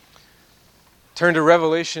Turn to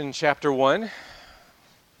Revelation chapter 1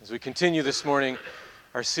 as we continue this morning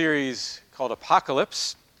our series called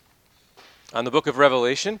Apocalypse on the book of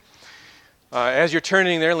Revelation. As you're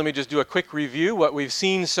turning there, let me just do a quick review. What we've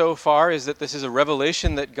seen so far is that this is a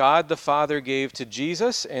revelation that God the Father gave to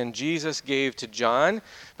Jesus and Jesus gave to John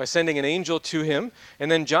by sending an angel to him. And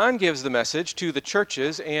then John gives the message to the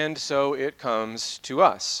churches, and so it comes to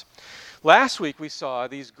us. Last week we saw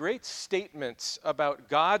these great statements about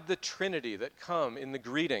God the Trinity that come in the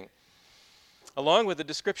greeting, along with the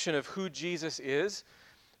description of who Jesus is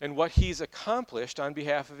and what he's accomplished on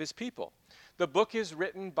behalf of his people. The book is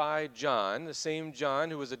written by John, the same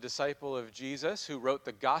John who was a disciple of Jesus, who wrote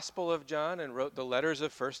the Gospel of John and wrote the letters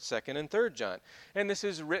of 1st, 2nd, and 3rd John. And this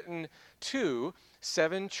is written to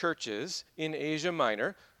 7 churches in Asia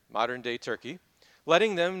Minor, modern-day Turkey,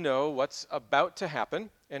 letting them know what's about to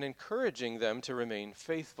happen and encouraging them to remain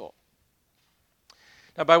faithful.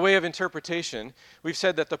 Now, by way of interpretation, we've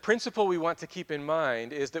said that the principle we want to keep in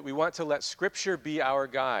mind is that we want to let Scripture be our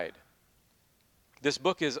guide. This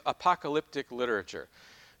book is apocalyptic literature.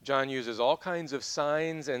 John uses all kinds of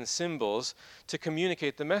signs and symbols to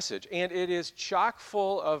communicate the message, and it is chock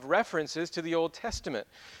full of references to the Old Testament.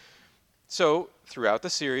 So, throughout the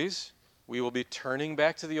series, we will be turning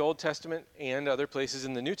back to the Old Testament and other places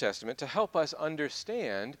in the New Testament to help us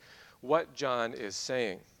understand what John is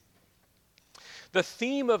saying. The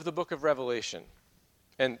theme of the book of Revelation,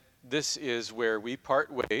 and this is where we part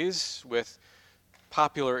ways with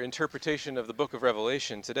popular interpretation of the book of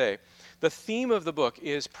Revelation today, the theme of the book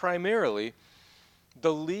is primarily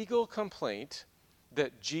the legal complaint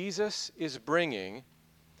that Jesus is bringing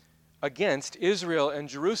against Israel and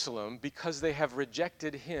Jerusalem because they have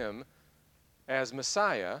rejected him as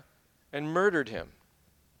Messiah and murdered him.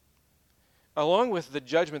 Along with the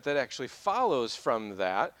judgment that actually follows from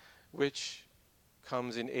that, which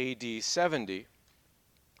comes in AD 70,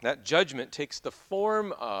 that judgment takes the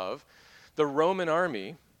form of the Roman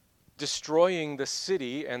army destroying the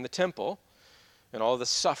city and the temple and all the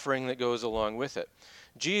suffering that goes along with it.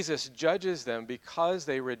 Jesus judges them because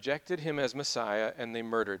they rejected him as Messiah and they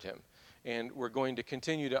murdered him. And we're going to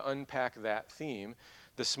continue to unpack that theme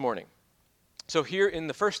this morning. So here in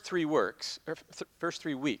the first 3 weeks,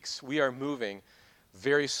 we are moving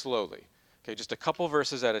very slowly. Okay, just a couple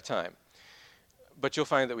verses at a time. But you'll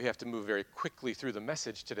find that we have to move very quickly through the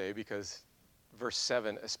message today because verse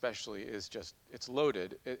 7 especially is just, it's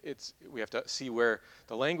loaded. We have to see where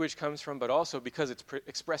the language comes from, but also because it's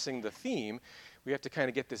expressing the theme, we have to kind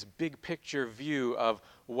of get this big picture view of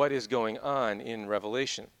what is going on in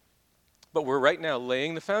Revelation. But we're right now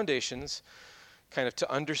laying the foundations kind of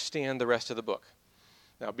to understand the rest of the book.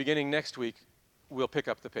 Now, beginning next week, we'll pick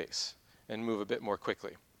up the pace and move a bit more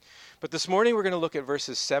quickly. But this morning, we're going to look at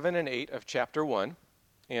verses 7 and 8 of chapter 1,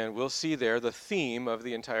 and we'll see there the theme of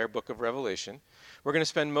the entire book of Revelation. We're going to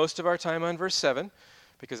spend most of our time on verse 7,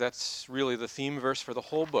 because that's really the theme verse for the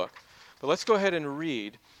whole book. But let's go ahead and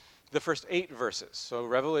read the first 8 verses. So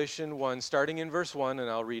Revelation 1, starting in verse 1, and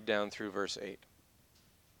I'll read down through verse 8.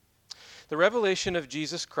 The revelation of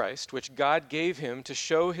Jesus Christ, which God gave him to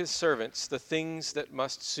show his servants the things that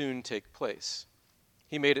must soon take place.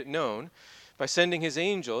 He made it known by sending his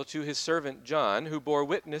angel to his servant John, who bore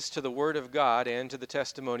witness to the word of God and to the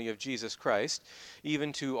testimony of Jesus Christ,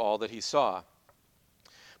 even to all that he saw.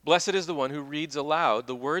 Blessed is the one who reads aloud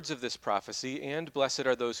the words of this prophecy, and blessed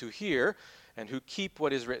are those who hear and who keep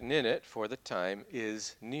what is written in it, for the time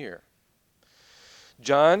is near.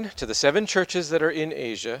 John, to the 7 churches that are in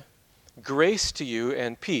Asia, grace to you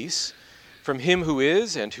and peace from him who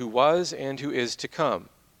is and who was and who is to come,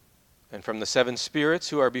 and from the 7 spirits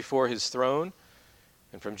who are before his throne,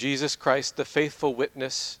 and from Jesus Christ, the faithful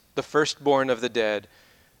witness, the firstborn of the dead,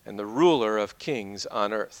 and the ruler of kings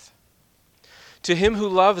on earth. To him who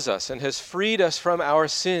loves us and has freed us from our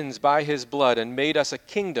sins by his blood and made us a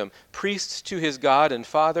kingdom, priests to his God and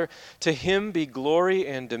Father, to him be glory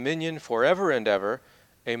and dominion forever and ever.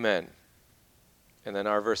 Amen. And then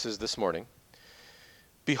our verses this morning.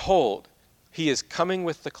 Behold, he is coming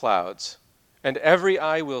with the clouds, and every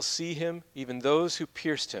eye will see him, even those who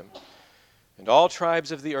pierced him. And all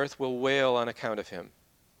tribes of the earth will wail on account of him.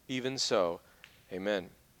 Even so,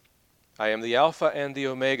 amen. I am the Alpha and the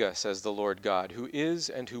Omega, says the Lord God, who is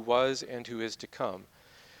and who was and who is to come,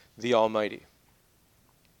 the Almighty.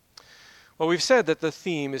 Well, we've said that the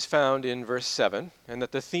theme is found in verse 7, and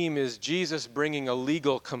that the theme is Jesus bringing a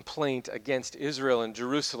legal complaint against Israel and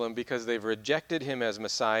Jerusalem because they've rejected him as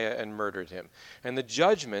Messiah and murdered him. And the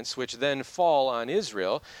judgments which then fall on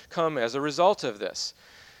Israel come as a result of this.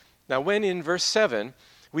 Now, when in verse 7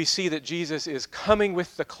 we see that Jesus is coming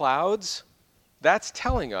with the clouds, That's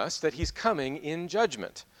telling us that he's coming in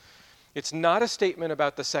judgment. It's not a statement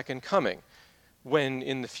about the second coming, when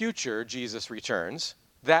in the future Jesus returns.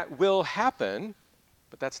 That will happen,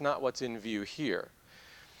 but that's not what's in view here.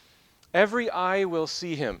 Every eye will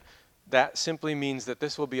see him. That simply means that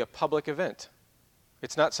this will be a public event.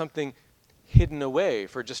 It's not something hidden away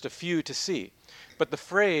for just a few to see. But the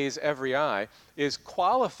phrase, every eye, is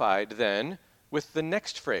qualified then with the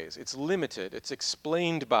next phrase. It's limited. It's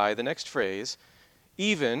explained by the next phrase,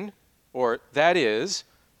 even, or that is,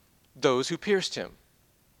 those who pierced him.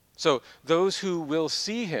 So those who will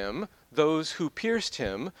see him, those who pierced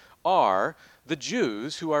him, are the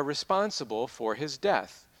Jews who are responsible for his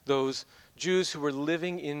death. Those Jews who were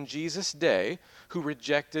living in Jesus' day who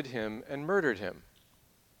rejected him and murdered him.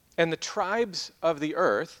 And the tribes of the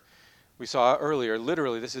earth, we saw earlier,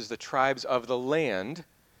 literally this is the tribes of the land.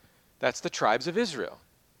 That's the tribes of Israel.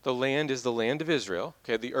 The land is the land of Israel.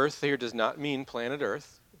 Okay, the earth here does not mean planet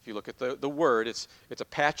Earth. If you look at the word, it's a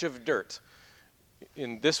patch of dirt.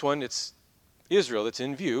 In this one, it's Israel that's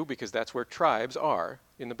in view because that's where tribes are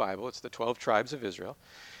in the Bible. It's the 12 tribes of Israel.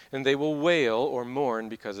 And they will wail or mourn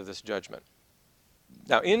because of this judgment.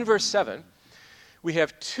 Now, in verse 7, we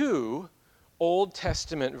have two Old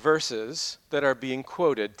Testament verses that are being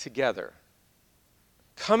quoted together.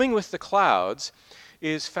 Coming with the clouds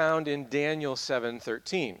is found in Daniel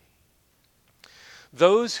 7:13.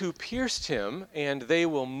 Those who pierced him, and they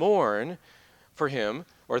will mourn for him,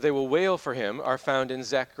 or they will wail for him, are found in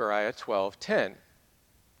Zechariah 12:10.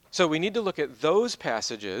 So we need to look at those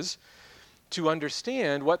passages to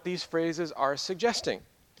understand what these phrases are suggesting.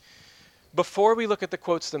 Before we look at the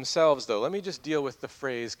quotes themselves, though, let me just deal with the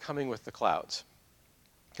phrase coming with the clouds.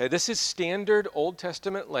 Okay, this is standard Old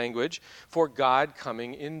Testament language for God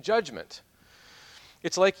coming in judgment.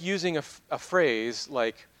 It's like using a phrase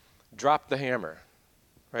like drop the hammer.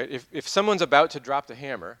 Right? If someone's about to drop the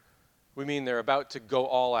hammer, we mean they're about to go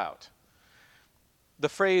all out. The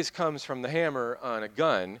phrase comes from the hammer on a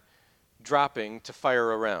gun dropping to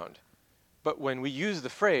fire a round. But when we use the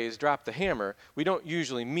phrase drop the hammer, we don't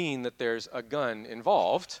usually mean that there's a gun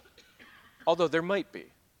involved, although there might be.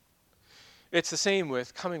 It's the same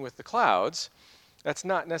with coming with the clouds. That's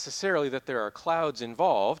not necessarily that there are clouds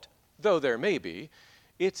involved, though there may be.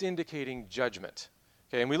 It's indicating judgment.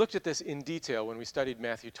 Okay, and we looked at this in detail when we studied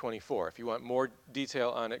Matthew 24. If you want more detail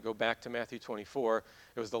on it, go back to Matthew 24.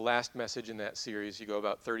 It was the last message in that series. You go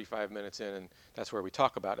about 35 minutes in, and that's where we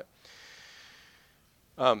talk about it.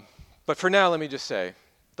 But for now, let me just say,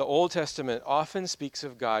 the Old Testament often speaks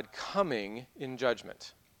of God coming in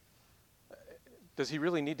judgment. Does he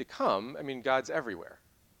really need to come? I mean, God's everywhere.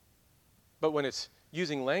 But when it's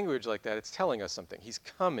using language like that, it's telling us something. He's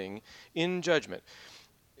coming in judgment.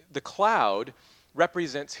 The cloud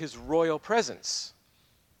represents his royal presence.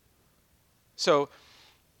 So,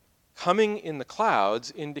 coming in the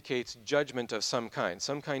clouds indicates judgment of some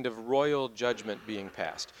kind of royal judgment being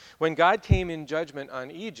passed. When God came in judgment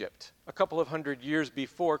on Egypt a couple of hundred years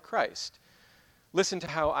before Christ, listen to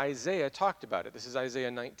how Isaiah talked about it. This is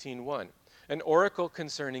Isaiah 19:1. An oracle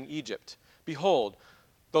concerning Egypt. Behold,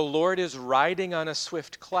 the Lord is riding on a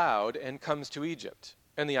swift cloud and comes to Egypt.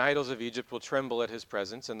 And the idols of Egypt will tremble at his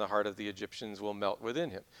presence, and the heart of the Egyptians will melt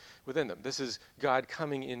within them. This is God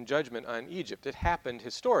coming in judgment on Egypt. It happened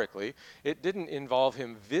historically. It didn't involve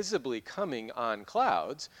him visibly coming on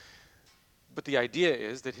clouds, but the idea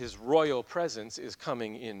is that his royal presence is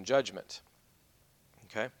coming in judgment.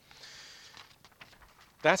 Okay?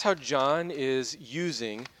 That's how John is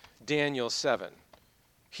using Daniel 7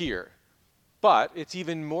 here. But it's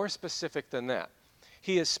even more specific than that.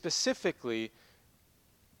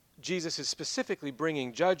 Jesus is specifically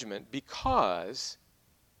bringing judgment because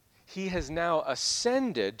he has now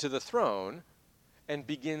ascended to the throne and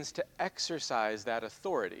begins to exercise that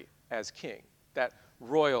authority as king, that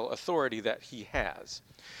royal authority that he has.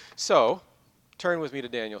 So, turn with me to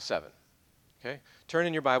Daniel 7. Okay? Turn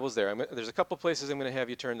in your Bibles there. There's a couple places I'm going to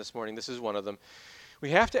have you turn this morning. This is one of them.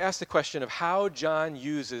 We have to ask the question of how John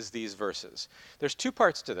uses these verses. There's two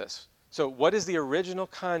parts to this. So, what is the original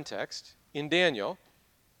context in Daniel?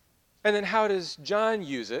 And then how does John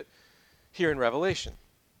use it here in Revelation?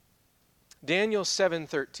 Daniel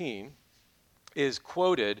 7:13 is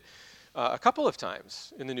quoted a couple of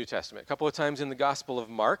times in the New Testament, a couple of times in the Gospel of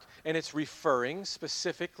Mark, and it's referring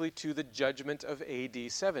specifically to the judgment of AD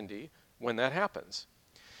 70 when that happens.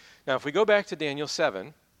 Now, if we go back to Daniel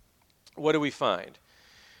 7, what do we find?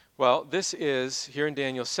 Well, this is, here in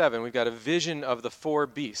Daniel 7, we've got a vision of the four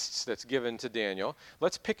beasts that's given to Daniel.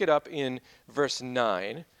 Let's pick it up in verse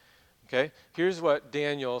 9. Okay, here's what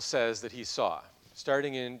Daniel says that he saw,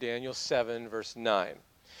 starting in Daniel 7, verse 9.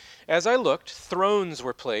 As I looked, thrones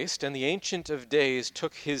were placed, and the Ancient of Days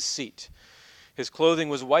took his seat. His clothing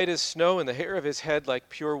was white as snow, and the hair of his head like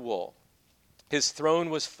pure wool. His throne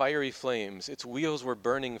was fiery flames. Its wheels were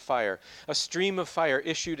burning fire. A stream of fire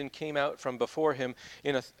issued and came out from before him.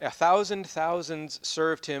 In a thousand thousands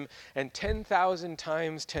served him, and 10,000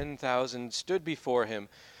 times 10,000 stood before him.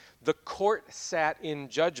 The court sat in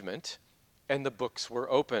judgment, and the books were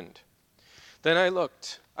opened. Then I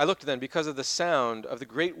looked then because of the sound of the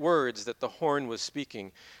great words that the horn was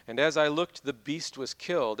speaking. And as I looked, the beast was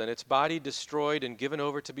killed, and its body destroyed and given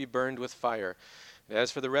over to be burned with fire. And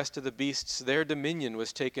as for the rest of the beasts, their dominion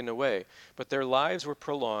was taken away, but their lives were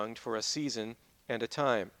prolonged for a season and a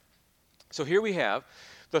time. So here we have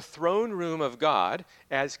the throne room of God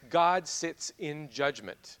as God sits in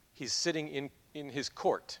judgment. He's sitting in his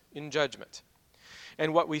court in judgment.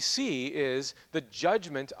 And what we see is the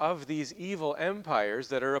judgment of these evil empires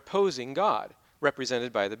that are opposing God,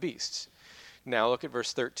 represented by the beasts. Now look at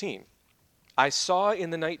verse 13. I saw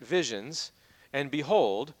in the night visions, and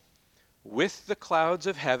behold, with the clouds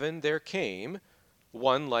of heaven there came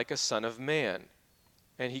one like a son of man.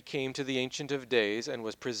 And he came to the Ancient of Days and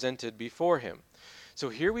was presented before him. So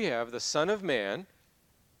here we have the Son of Man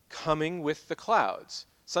coming with the clouds.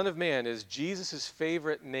 Son of Man is Jesus'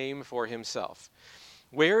 favorite name for himself.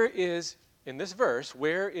 In this verse,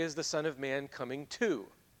 where is the Son of Man coming to?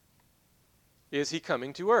 Is he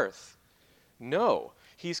coming to earth? No,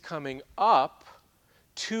 he's coming up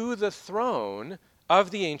to the throne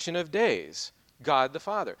of the Ancient of Days, God the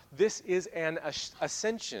Father. This is an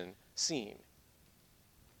ascension scene.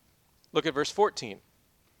 Look at verse 14.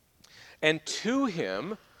 And to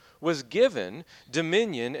him was given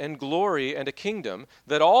dominion and glory and a kingdom,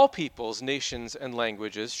 that all peoples, nations, and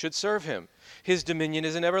languages should serve him. His dominion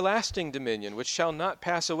is an everlasting dominion, which shall not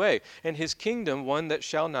pass away, and his kingdom one that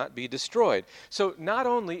shall not be destroyed. So not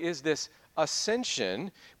only is this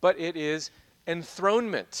ascension, but it is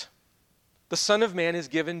enthronement. The Son of Man is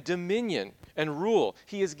given dominion and rule.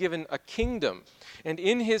 He is given a kingdom. And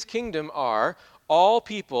in his kingdom are all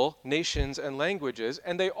people, nations, and languages,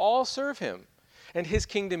 and they all serve him. And his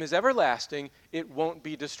kingdom is everlasting. It won't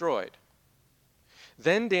be destroyed.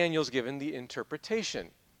 Then Daniel's given the interpretation.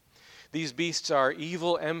 These beasts are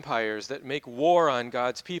evil empires that make war on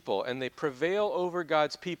God's people, and they prevail over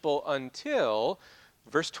God's people until,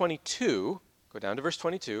 verse 22, go down to verse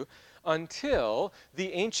 22, until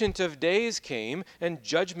the Ancient of Days came and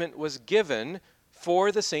judgment was given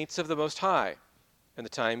for the saints of the Most High. And the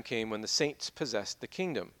time came when the saints possessed the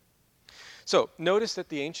kingdom. So notice that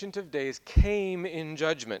the Ancient of Days came in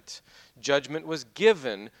judgment. Judgment was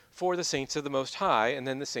given for the saints of the Most High, and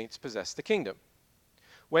then the saints possessed the kingdom.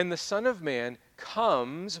 When the Son of Man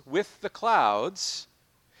comes with the clouds,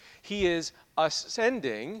 he is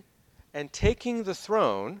ascending and taking the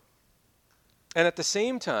throne, and at the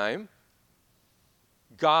same time,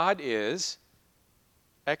 God is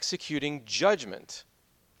executing judgment.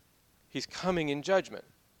 He's coming in judgment.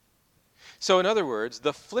 So in other words,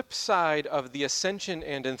 the flip side of the ascension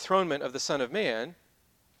and enthronement of the Son of Man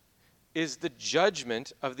is the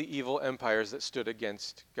judgment of the evil empires that stood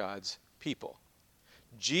against God's people.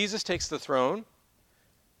 Jesus takes the throne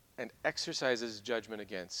and exercises judgment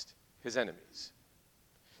against his enemies.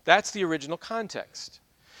 That's the original context.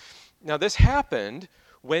 Now this happened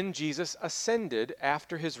when Jesus ascended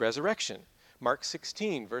after his resurrection. Mark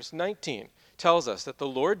 16, verse 19, tells us that the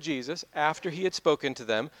Lord Jesus, after he had spoken to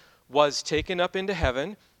them, was taken up into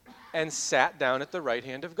heaven and sat down at the right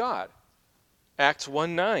hand of God. Acts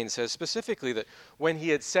 1:9 says specifically that when he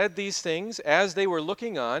had said these things, as they were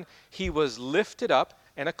looking on, he was lifted up,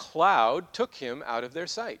 and a cloud took him out of their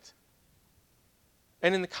sight.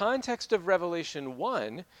 And in the context of Revelation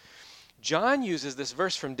 1, John uses this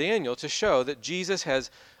verse from Daniel to show that Jesus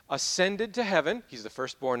has ascended to heaven. He's the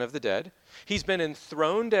firstborn of the dead. He's been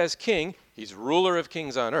enthroned as king. He's ruler of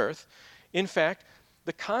kings on earth. In fact,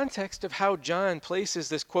 the context of how John places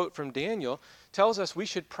this quote from Daniel tells us we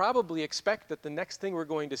should probably expect that the next thing we're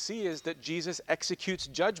going to see is that Jesus executes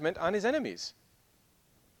judgment on his enemies.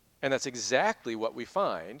 And that's exactly what we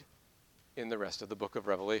find in the rest of the book of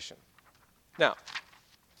Revelation. Now,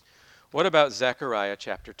 what about Zechariah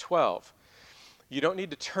chapter 12? You don't need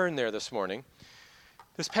to turn there this morning.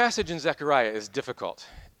 This passage in Zechariah is difficult,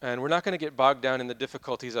 and we're not going to get bogged down in the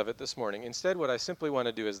difficulties of it this morning. Instead, what I simply want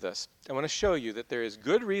to do is this. I want to show you that there is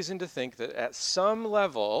good reason to think that at some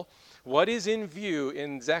level, what is in view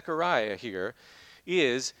in Zechariah here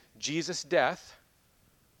is Jesus' death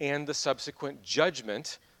and the subsequent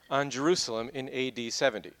judgment on Jerusalem in AD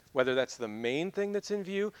 70. Whether that's the main thing that's in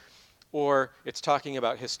view, or it's talking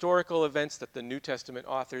about historical events that the New Testament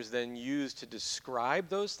authors then use to describe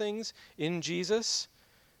those things in Jesus.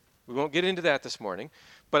 We won't get into that this morning,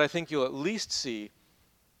 but I think you'll at least see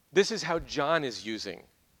this is how John is using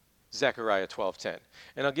Zechariah 12:10.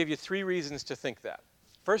 And I'll give you 3 reasons to think that.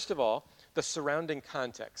 First of all, the surrounding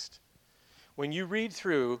context. When you read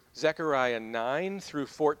through Zechariah 9 through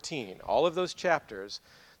 14, all of those chapters,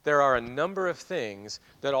 there are a number of things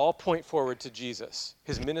that all point forward to Jesus,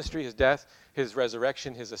 his ministry, his death, his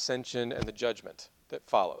resurrection, his ascension, and the judgment that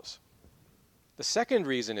follows. The second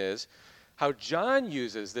reason is how John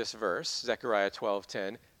uses this verse, Zechariah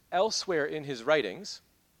 12:10, elsewhere in his writings.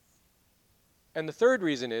 And the third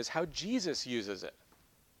reason is how Jesus uses it.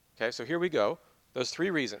 Okay, so here we go. Those 3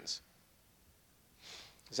 reasons.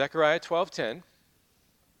 Zechariah 12:10,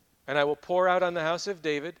 and I will pour out on the house of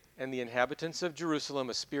David and the inhabitants of Jerusalem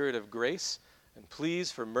a spirit of grace and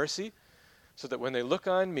pleas for mercy, so that when they look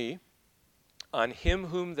on me, on him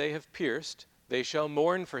whom they have pierced, they shall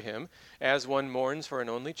mourn for him as one mourns for an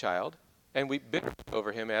only child, and weep bitterly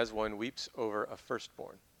over him as one weeps over a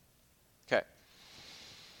firstborn. Okay.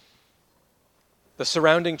 The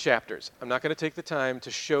surrounding chapters. I'm not going to take the time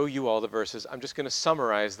to show you all the verses. I'm just going to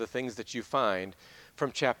summarize the things that you find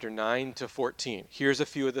from chapter 9 to 14. Here's a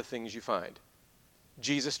few of the things you find.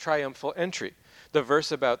 Jesus' triumphal entry. The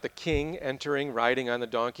verse about the king entering, riding on the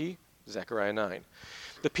donkey, Zechariah 9.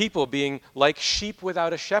 The people being like sheep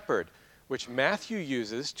without a shepherd, which Matthew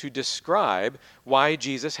uses to describe why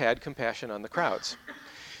Jesus had compassion on the crowds.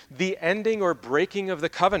 The ending or breaking of the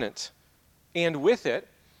covenant, and with it,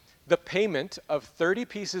 the payment of 30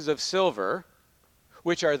 pieces of silver,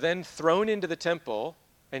 which are then thrown into the temple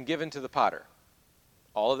and given to the potter.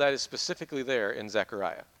 All of that is specifically there in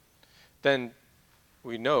Zechariah. Then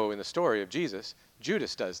we know in the story of Jesus,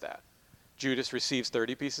 Judas does that. Judas receives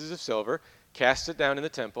 30 pieces of silver, casts it down in the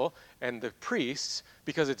temple, and the priests,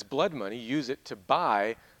 because it's blood money, use it to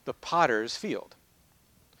buy the potter's field.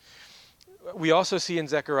 We also see in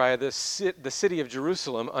Zechariah the city of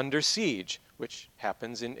Jerusalem under siege, which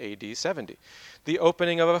happens in AD 70. The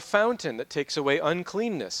opening of a fountain that takes away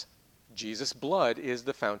uncleanness. Jesus' blood is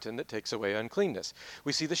the fountain that takes away uncleanness.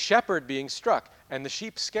 We see the shepherd being struck and the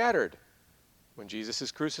sheep scattered. When Jesus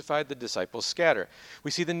is crucified, the disciples scatter.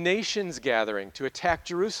 We see the nations gathering to attack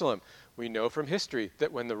Jerusalem. We know from history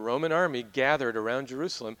that when the Roman army gathered around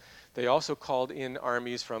Jerusalem, they also called in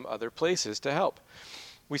armies from other places to help.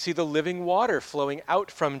 We see the living water flowing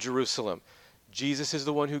out from Jerusalem. Jesus is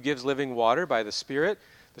the one who gives living water by the Spirit.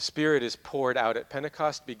 The Spirit is poured out at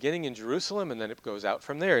Pentecost, beginning in Jerusalem, and then it goes out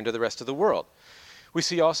from there into the rest of the world. We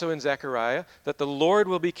see also in Zechariah that the Lord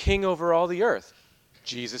will be king over all the earth.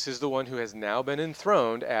 Jesus is the one who has now been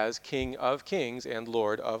enthroned as King of Kings and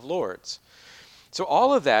Lord of Lords. So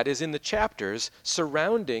all of that is in the chapters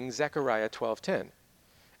surrounding Zechariah 12:10.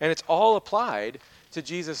 And it's all applied to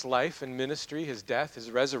Jesus' life and ministry, his death, his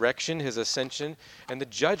resurrection, his ascension, and the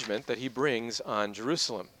judgment that he brings on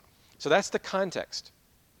Jerusalem. So that's the context.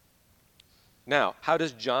 Now, how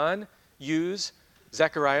does John use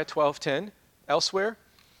Zechariah 12:10 elsewhere?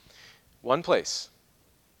 One place.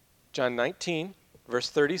 John 19, verse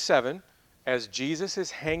 37, as Jesus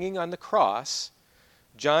is hanging on the cross,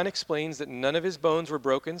 John explains that none of his bones were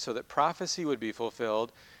broken so that prophecy would be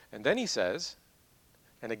fulfilled. And then he says,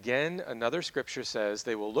 and again, another scripture says,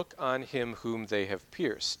 they will look on him whom they have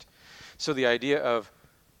pierced. So the idea of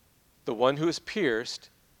the one who is pierced,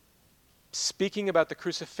 speaking about the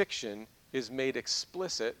crucifixion, is made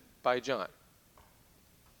explicit by John.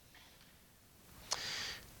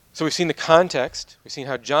 So we've seen the context. We've seen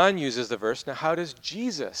how John uses the verse. Now, how does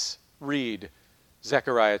Jesus read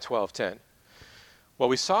Zechariah 12:10? Well,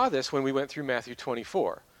 we saw this when we went through Matthew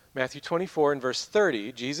 24. Matthew 24 and verse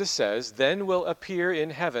 30, Jesus says, then will appear in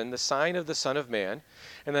heaven the sign of the Son of Man,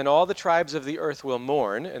 and then all the tribes of the earth will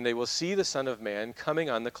mourn, and they will see the Son of Man coming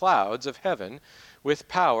on the clouds of heaven with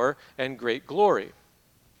power and great glory.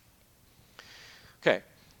 Okay,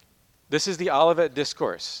 this is the Olivet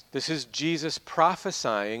Discourse. This is Jesus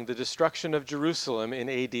prophesying the destruction of Jerusalem in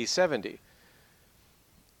AD 70.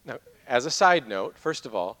 Now, as a side note, first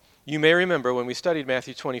of all, you may remember when we studied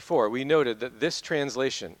Matthew 24, we noted that this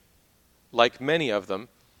translation, like many of them,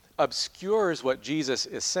 obscures what Jesus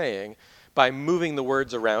is saying by moving the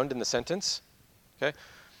words around in the sentence. Okay?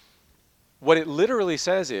 What it literally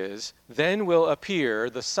says is, then will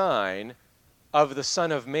appear the sign of the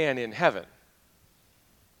Son of Man in heaven.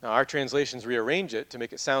 Now, our translations rearrange it to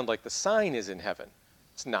make it sound like the sign is in heaven.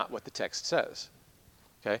 It's not what the text says.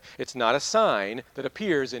 Okay? It's not a sign that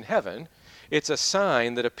appears in heaven. It's a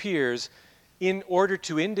sign that appears in order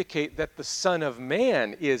to indicate that the Son of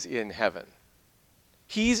Man is in heaven.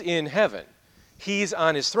 He's in heaven. He's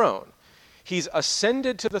on his throne. He's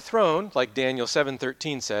ascended to the throne, like Daniel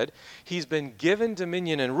 7:13 said. He's been given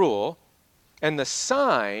dominion and rule. And the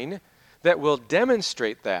sign that will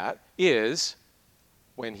demonstrate that is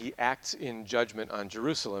when he acts in judgment on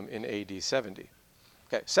Jerusalem in AD 70.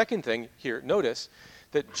 Okay, second thing here, notice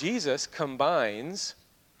that Jesus combines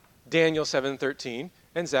Daniel 7:13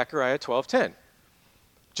 and Zechariah 12:10,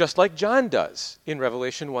 just like John does in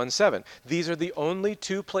Revelation 1:7. These are the only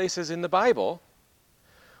two places in the Bible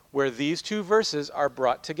where these two verses are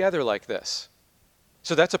brought together like this.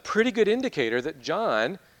 So that's a pretty good indicator that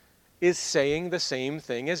John is saying the same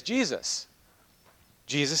thing as Jesus.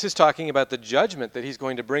 Jesus is talking about the judgment that he's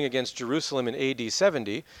going to bring against Jerusalem in AD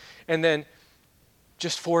 70. And then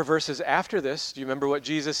just 4 verses after this, do you remember what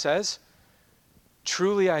Jesus says?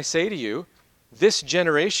 Truly I say to you, this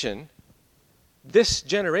generation,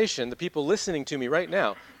 the people listening to me right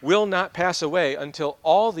now, will not pass away until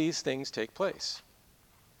all these things take place.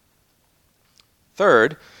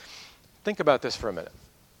 Third, think about this for a minute.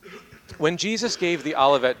 When Jesus gave the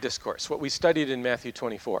Olivet Discourse, what we studied in Matthew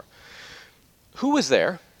 24, who was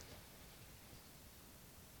there?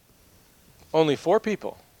 Only 4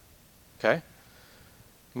 people. Okay?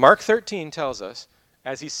 Mark 13 tells us,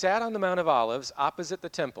 as he sat on the Mount of Olives opposite the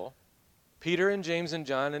temple, Peter and James and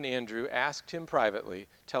John and Andrew asked him privately,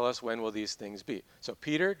 tell us when will these things be? So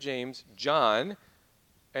Peter, James, John,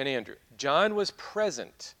 and Andrew. John was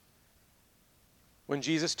present when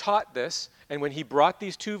Jesus taught this and when he brought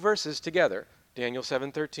these 2 verses together, Daniel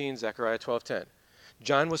 7:13, Zechariah 12:10.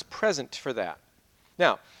 John was present for that.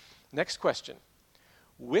 Now, next question.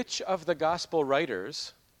 Which of the gospel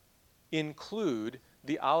writers include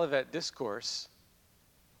the Olivet Discourse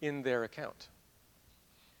in their account?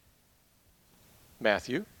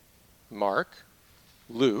 Matthew, Mark,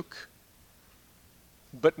 Luke,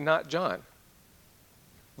 but not John.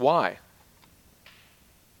 Why?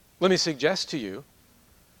 Let me suggest to you,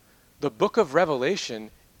 the book of Revelation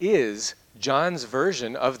is John's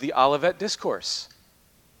version of the Olivet Discourse.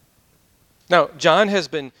 Now, John has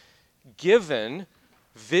been given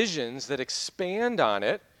visions that expand on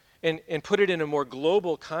it and put it in a more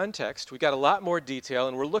global context. We got a lot more detail,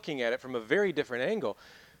 and we're looking at it from a very different angle.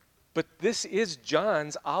 But this is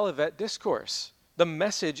John's Olivet Discourse. The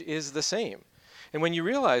message is the same. And when you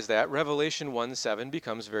realize that, Revelation 1:7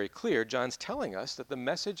 becomes very clear. John's telling us that the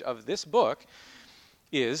message of this book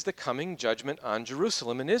is the coming judgment on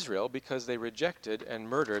Jerusalem and Israel because they rejected and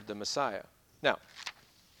murdered the Messiah. Now,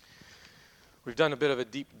 we've done a bit of a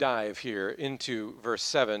deep dive here into verse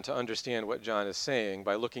 7 to understand what John is saying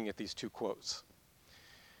by looking at these 2 quotes.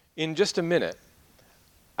 In just a minute,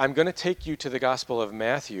 I'm going to take you to the Gospel of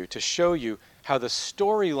Matthew to show you how the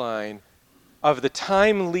storyline of the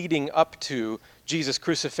time leading up to Jesus'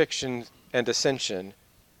 crucifixion and ascension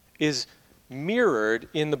is mirrored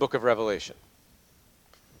in the book of Revelation.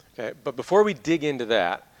 Okay, but before we dig into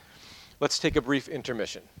that, let's take a brief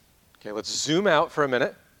intermission. Okay, let's zoom out for a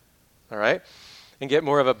minute, all right, and get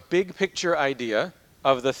more of a big picture idea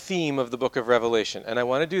of the theme of the book of Revelation. And I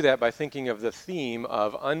want to do that by thinking of the theme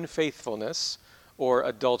of unfaithfulness or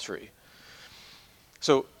adultery.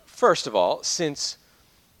 So, first of all, since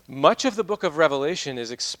much of the book of Revelation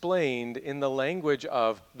is explained in the language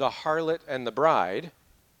of the harlot and the bride,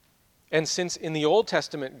 and since in the Old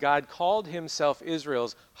Testament God called himself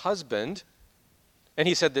Israel's husband, and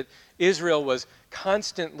he said that Israel was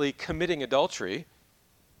constantly committing adultery,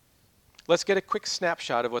 let's get a quick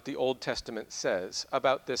snapshot of what the Old Testament says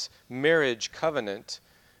about this marriage covenant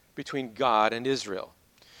between God and Israel.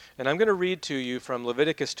 And I'm going to read to you from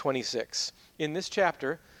Leviticus 26. In this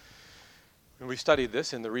chapter, and we studied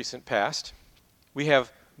this in the recent past, we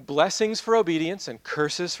have blessings for obedience and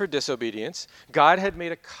curses for disobedience. God had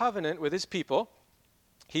made a covenant with his people.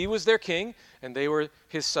 He was their king, and they were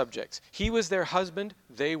his subjects. He was their husband,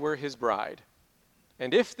 they were his bride.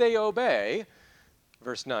 And if they obey,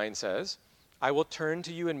 verse 9 says, I will turn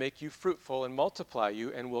to you and make you fruitful and multiply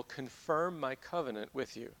you and will confirm my covenant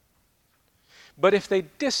with you. But if they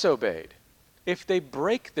disobeyed, if they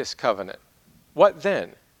break this covenant, what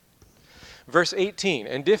then? Verse 18,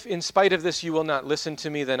 and if in spite of this you will not listen to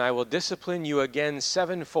me, then I will discipline you again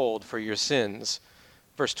 7-fold for your sins.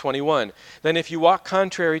 Verse 21, then if you walk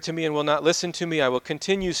contrary to me and will not listen to me, I will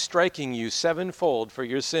continue striking you 7-fold for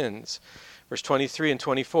your sins. Verse 23 and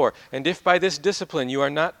 24, and if by this discipline you are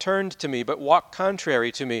not turned to me, but walk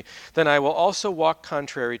contrary to me, then I will also walk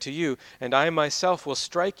contrary to you, and I myself will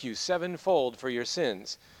strike you 7-fold for your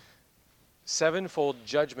sins. 7-fold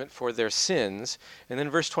judgment for their sins. And then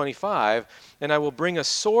verse 25, and I will bring a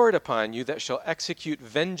sword upon you that shall execute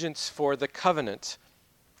vengeance for the covenant.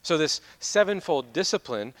 So this sevenfold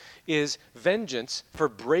discipline is vengeance for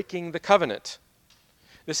breaking the covenant.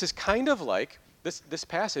 This is kind of like, this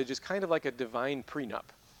passage is kind of like a divine prenup.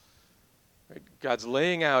 Right? God's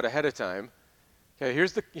laying out ahead of time, okay,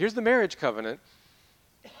 here's the marriage covenant,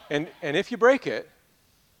 and if you break it,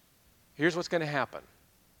 here's what's going to happen.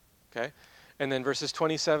 Okay? And then verses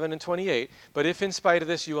 27 and 28, but if in spite of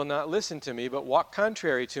this you will not listen to me, but walk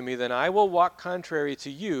contrary to me, then I will walk contrary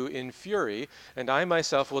to you in fury, and I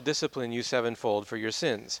myself will discipline you sevenfold for your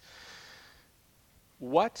sins.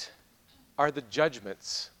 What are the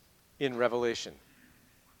judgments in Revelation?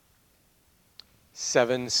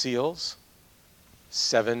 7 seals,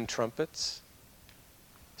 7 trumpets,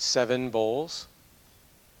 7 bowls,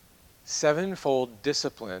 sevenfold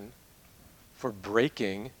discipline for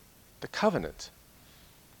breaking the covenant.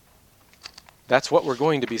 That's what we're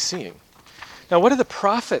going to be seeing. Now, what do the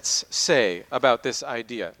prophets say about this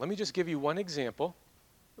idea? Let me just give you one example.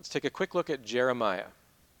 Let's take a quick look at Jeremiah.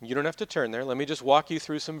 You don't have to turn there. Let me just walk you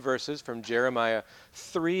through some verses from Jeremiah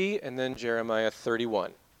 3 and then Jeremiah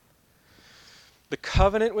 31. The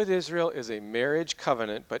covenant with Israel is a marriage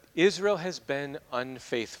covenant, but Israel has been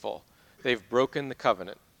unfaithful. They've broken the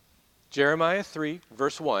covenant. Jeremiah 3,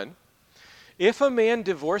 verse 1. If a man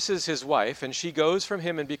divorces his wife and she goes from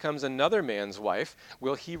him and becomes another man's wife,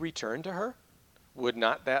 will he return to her? Would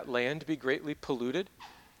not that land be greatly polluted?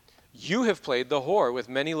 You have played the whore with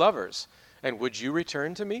many lovers, and would you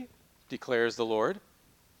return to me? Declares the Lord.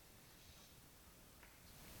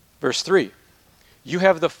 Verse 3, you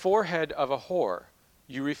have the forehead of a whore.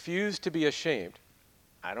 You refuse to be ashamed.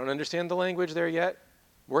 I don't understand the language there yet.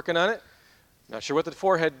 Working on it. Not sure what the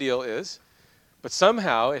forehead deal is. But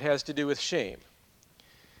somehow it has to do with shame.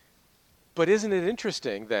 But isn't it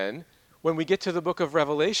interesting then, when we get to the book of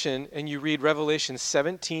Revelation and you read Revelation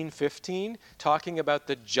 17:15, talking about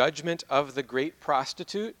the judgment of the great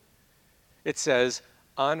prostitute, it says,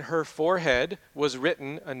 on her forehead was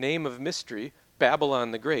written a name of mystery, Babylon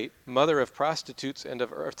the Great, mother of prostitutes and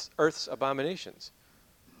of earth's abominations.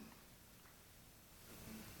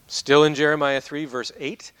 Still in Jeremiah 3, verse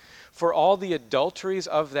 8, for all the adulteries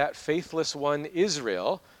of that faithless one,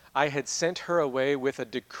 Israel, I had sent her away with a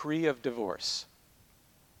decree of divorce.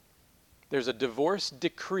 There's a divorce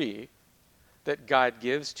decree that God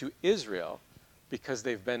gives to Israel because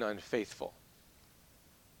they've been unfaithful.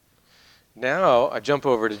 Now I jump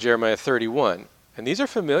over to Jeremiah 31, and these are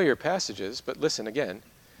familiar passages, but listen again.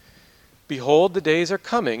 Behold, the days are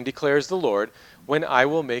coming, declares the Lord, when I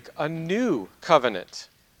will make a new covenant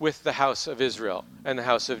with the house of Israel and the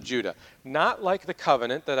house of Judah. Not like the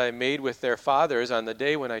covenant that I made with their fathers on the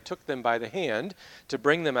day when I took them by the hand to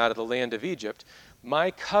bring them out of the land of Egypt. My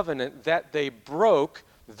covenant that they broke,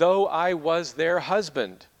 though I was their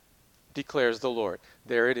husband, declares the Lord.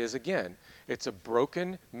 There it is again. It's a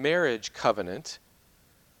broken marriage covenant,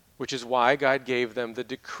 which is why God gave them the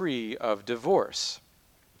decree of divorce.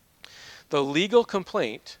 The legal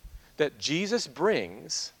complaint that Jesus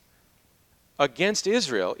brings against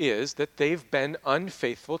Israel is that they've been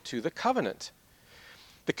unfaithful to the covenant.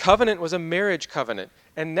 The covenant was a marriage covenant,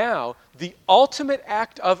 and now the ultimate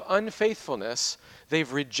act of unfaithfulness,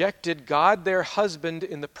 they've rejected God, their husband,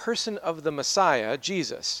 in the person of the Messiah,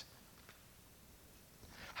 Jesus.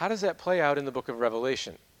 How does that play out in the book of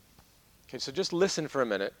Revelation? Okay, so just listen for a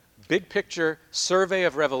minute. Big picture survey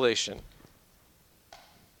of Revelation.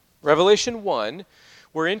 Revelation 1,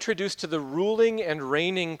 we're introduced to the ruling and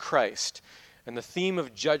reigning Christ, and the theme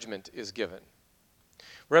of judgment is given.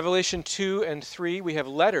 Revelation 2 and 3, we have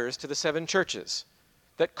letters to the 7 churches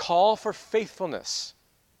that call for faithfulness.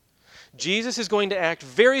 Jesus is going to act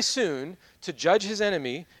very soon to judge his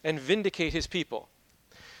enemy and vindicate his people.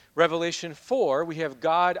 Revelation 4, we have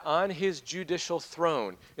God on his judicial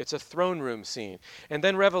throne. It's a throne room scene. And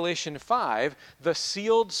then Revelation 5, the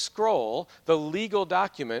sealed scroll, the legal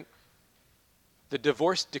document, the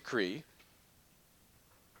divorce decree,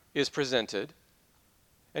 is presented.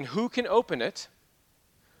 And who can open it?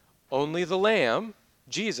 Only the Lamb,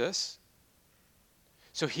 Jesus.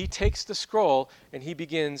 So he takes the scroll and he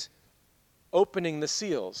begins opening the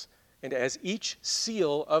seals. And as each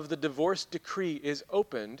seal of the divorce decree is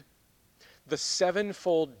opened, the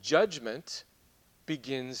sevenfold judgment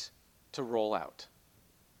begins to roll out.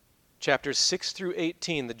 Chapters 6 through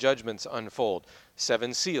 18, the judgments unfold.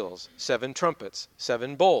 7 seals, 7 trumpets,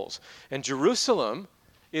 7 bowls. And Jerusalem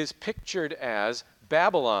is pictured as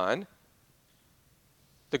Babylon,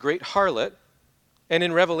 the great harlot. And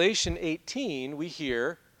in Revelation 18, we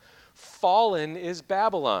hear, fallen is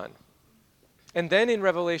Babylon. And then in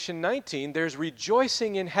Revelation 19, there's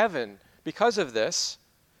rejoicing in heaven because of this,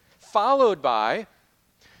 followed by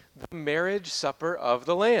the marriage supper of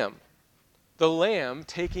the Lamb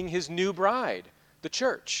taking his new bride, the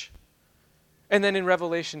church. And then in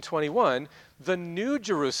Revelation 21, the new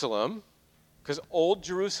Jerusalem, because old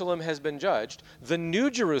Jerusalem has been judged, the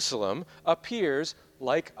new Jerusalem appears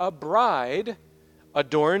like a bride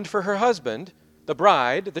adorned for her husband. The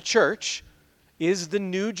bride, the church, is the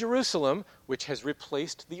new Jerusalem, which has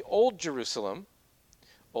replaced the old Jerusalem.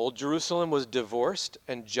 Old Jerusalem was divorced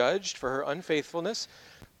and judged for her unfaithfulness,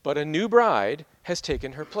 but a new bride has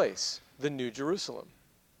taken her place, the new Jerusalem.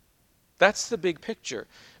 That's the big picture.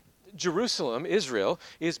 Jerusalem, Israel,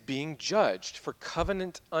 is being judged for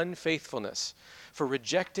covenant unfaithfulness, for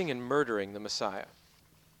rejecting and murdering the Messiah.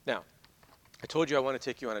 Now, I told you I want to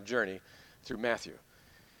take you on a journey through Matthew.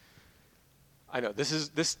 I know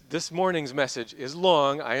this morning's message is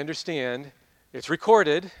long, I understand. It's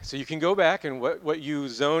recorded, so you can go back, and what you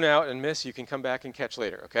zone out and miss, you can come back and catch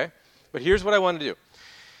later, okay? But here's what I want to do.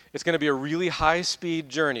 It's going to be a really high-speed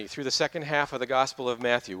journey through the second half of the Gospel of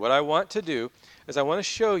Matthew. What I want to do is I want to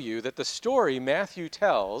show you that the story Matthew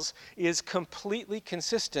tells is completely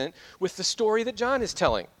consistent with the story that John is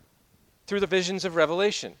telling through the visions of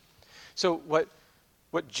Revelation. So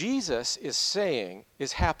what Jesus is saying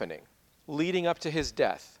is happening, leading up to his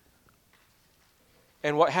death.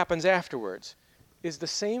 And what happens afterwards is the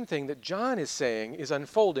same thing that John is saying is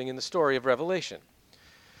unfolding in the story of Revelation.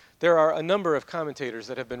 There are a number of commentators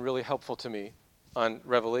that have been really helpful to me on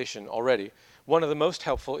Revelation already. One of the most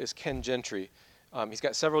helpful is Ken Gentry. He's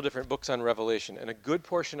got several different books on Revelation, and a good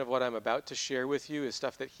portion of what I'm about to share with you is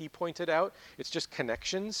stuff that he pointed out. It's just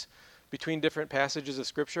connections between different passages of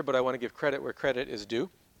Scripture, but I want to give credit where credit is due.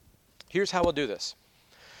 Here's how we'll do this.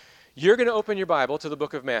 You're going to open your Bible to the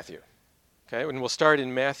book of Matthew, okay? And we'll start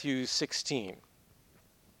in Matthew 16.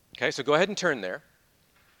 Okay, so go ahead and turn there,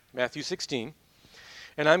 Matthew 16.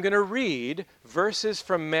 And I'm going to read verses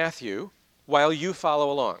from Matthew while you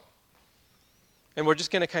follow along. And we're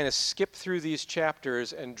just going to kind of skip through these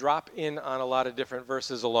chapters and drop in on a lot of different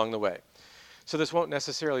verses along the way. So this won't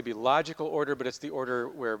necessarily be logical order, but it's the order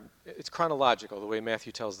where it's chronological, the way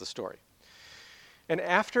Matthew tells the story. And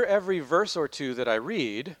after every verse or two that I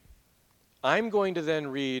read, I'm going to then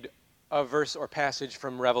read a verse or passage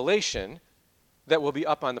from Revelation that will be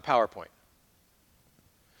up on the PowerPoint.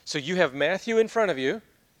 So you have Matthew in front of you,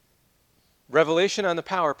 Revelation on the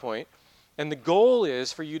PowerPoint, and the goal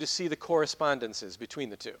is for you to see the correspondences between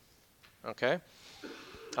the two. Okay?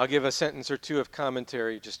 I'll give a sentence or two of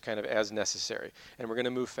commentary just kind of as necessary, and we're going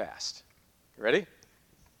to move fast. You ready?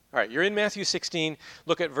 All right, you're in Matthew 16.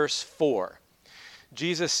 Look at verse 4.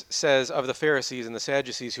 Jesus says of the Pharisees and the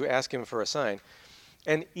Sadducees who ask him for a sign,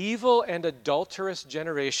 "An evil and adulterous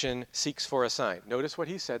generation seeks for a sign." Notice what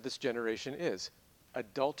he said this generation is.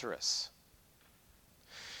 Adulterous.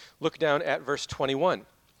 Look down at verse 21.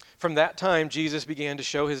 From that time, Jesus began to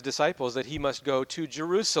show his disciples that he must go to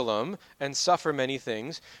Jerusalem and suffer many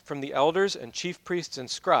things from the elders and chief priests and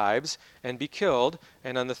scribes and be killed,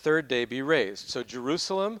 and on the third day be raised. So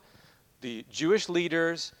Jerusalem, the Jewish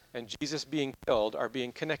leaders, and Jesus being killed are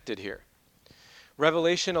being connected here.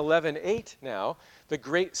 Revelation 11:8 now, the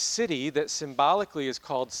great city that symbolically is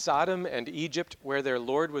called Sodom and Egypt, where their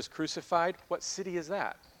Lord was crucified. What city is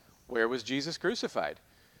that? Where was Jesus crucified?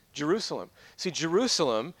 Jerusalem. See,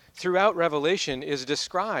 Jerusalem, throughout Revelation, is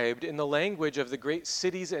described in the language of the great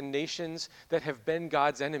cities and nations that have been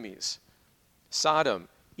God's enemies. Sodom,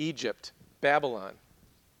 Egypt, Babylon.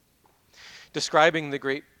 Describing the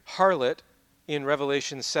great harlot in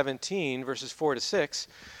Revelation 17, verses 4 to 6,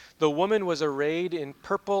 the woman was arrayed in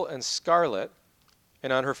purple and scarlet,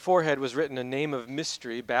 and on her forehead was written a name of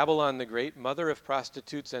mystery, Babylon the Great, mother of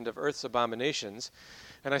prostitutes and of earth's abominations.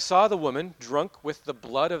 And I saw the woman drunk with the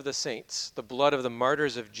blood of the saints, the blood of the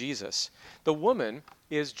martyrs of Jesus. The woman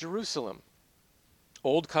is Jerusalem,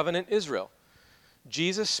 Old Covenant Israel.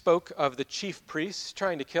 Jesus spoke of the chief priests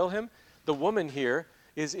trying to kill him. The woman here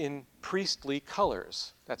is in priestly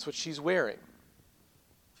colors. That's what she's wearing.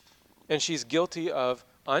 And she's guilty of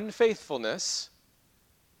unfaithfulness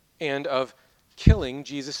and of killing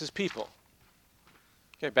Jesus' people.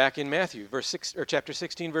 Okay, back in Matthew, chapter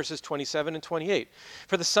 16, verses 27 and 28.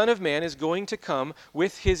 For the Son of Man is going to come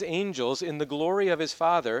with his angels in the glory of his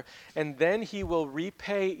Father, and then he will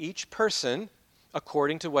repay each person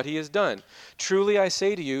according to what he has done. Truly I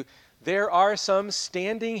say to you, there are some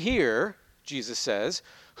standing here, Jesus says,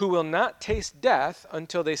 who will not taste death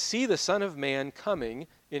until they see the Son of Man coming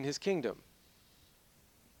in his kingdom.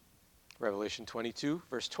 Revelation 22,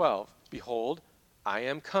 verse 12. Behold, I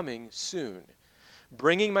am coming soon,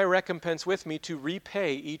 bringing my recompense with me to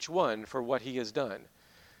repay each one for what he has done.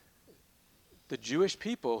 the Jewish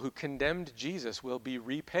people who condemned Jesus will be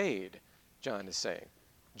repaid, John is saying.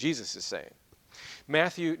 Jesus is saying.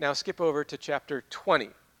 Matthew, now skip over to chapter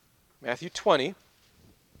 20. Matthew 20,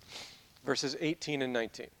 verses 18 and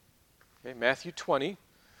 19. Okay, Matthew 20,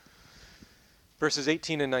 verses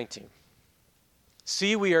 18 and 19.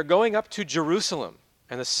 See, we are going up to Jerusalem,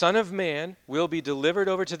 and the Son of Man will be delivered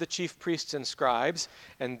over to the chief priests and scribes,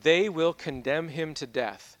 and they will condemn him to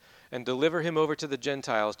death and deliver him over to the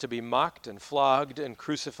Gentiles to be mocked and flogged and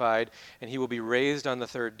crucified, and he will be raised on the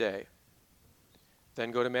third day.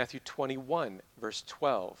 Then go to Matthew 21, verse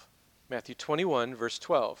 12. Matthew 21, verse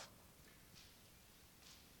 12.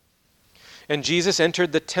 And Jesus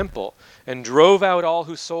entered the temple and drove out all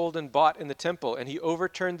who sold and bought in the temple, and he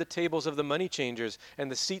overturned the tables of the money changers and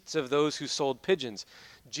the seats of those who sold pigeons.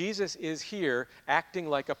 Jesus is here acting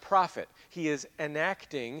like a prophet. He is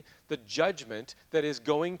enacting the judgment that is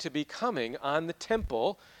going to be coming on the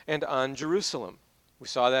temple and on Jerusalem. We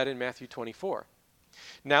saw that in Matthew 24.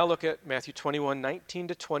 Now look at Matthew 21, 19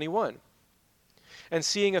 to 21. And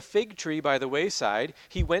seeing a fig tree by the wayside,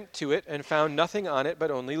 he went to it and found nothing on it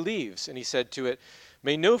but only leaves. And he said to it,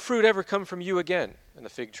 May no fruit ever come from you again. And the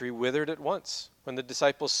fig tree withered at once. When the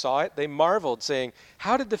disciples saw it, they marveled, saying,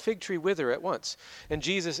 How did the fig tree wither at once? And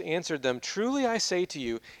Jesus answered them, Truly I say to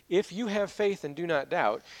you, if you have faith and do not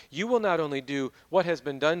doubt, you will not only do what has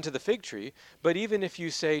been done to the fig tree, but even if you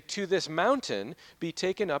say to this mountain, Be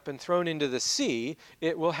taken up and thrown into the sea,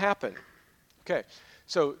 it will happen. Okay,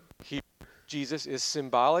 so Jesus is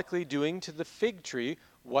symbolically doing to the fig tree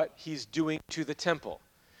what he's doing to the temple.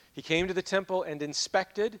 He came to the temple and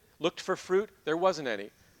inspected, looked for fruit. There wasn't any.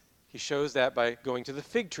 He shows that by going to the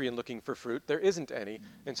fig tree and looking for fruit. There isn't any.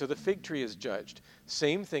 And so the fig tree is judged.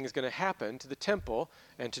 Same thing is going to happen to the temple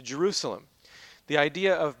and to Jerusalem. The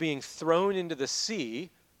idea of being thrown into the sea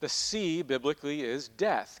biblically is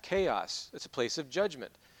death, chaos. It's a place of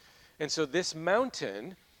judgment. And so this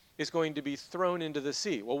mountain is going to be thrown into the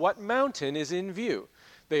sea. Well, what mountain is in view?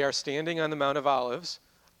 They are standing on the Mount of Olives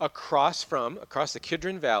across the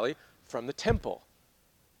Kidron Valley from the temple.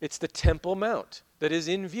 It's the Temple Mount that is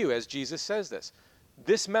in view as Jesus says this.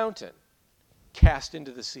 This mountain cast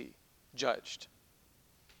into the sea, judged.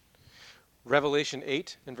 Revelation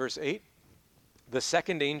 8 and verse 8, the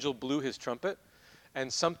second angel blew his trumpet,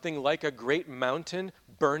 and something like a great mountain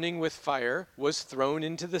burning with fire was thrown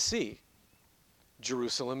into the sea.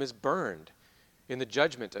 Jerusalem is burned in the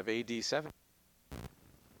judgment of AD 70.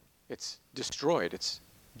 It's destroyed. It's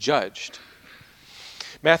judged.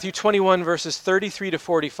 Matthew 21, verses 33 to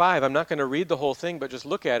 45. I'm not going to read the whole thing, but just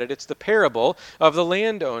look at it. It's the parable of the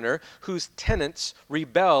landowner whose tenants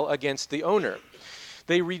rebel against the owner.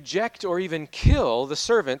 They reject or even kill the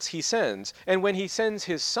servants he sends. And when he sends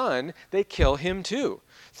his son, they kill him too,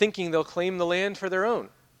 thinking they'll claim the land for their own.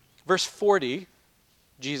 Verse 40,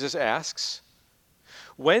 Jesus asks,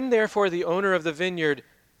 When therefore the owner of the vineyard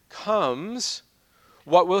comes,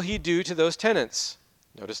 what will he do to those tenants?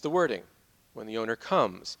 Notice the wording. When the owner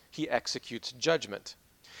comes, he executes judgment.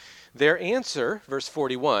 Their answer, verse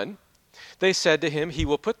 41, they said to him, He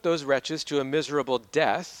will put those wretches to a miserable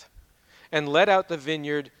death and let out the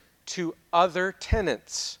vineyard to other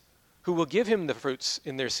tenants who will give him the fruits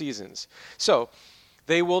in their seasons. So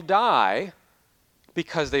they will die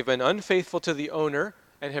because they've been unfaithful to the owner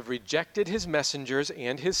and have rejected his messengers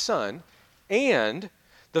and his son, and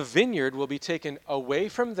the vineyard will be taken away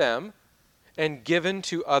from them and given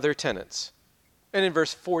to other tenants. And in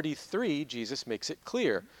verse 43, Jesus makes it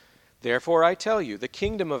clear. Therefore I tell you, the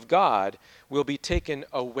kingdom of God will be taken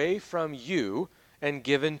away from you and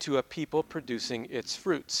given to a people producing its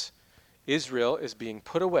fruits. Israel is being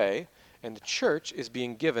put away, and the church is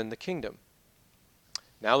being given the kingdom.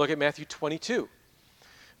 Now look at Matthew 22.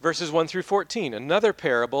 Verses 1 through 14, another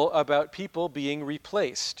parable about people being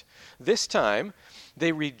replaced. This time,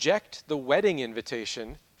 they reject the wedding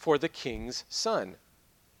invitation for the king's son.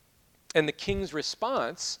 And the king's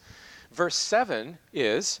response, verse 7,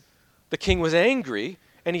 is, the king was angry,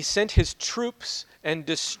 and he sent his troops and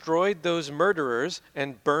destroyed those murderers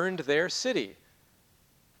and burned their city.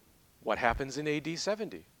 What happens in AD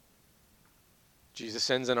 70? Jesus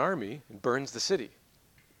sends an army and burns the city.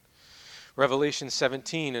 Revelation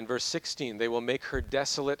 17 and verse 16, they will make her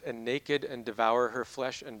desolate and naked and devour her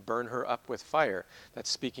flesh and burn her up with fire. That's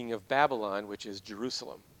speaking of Babylon, which is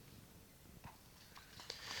Jerusalem.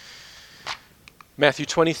 Matthew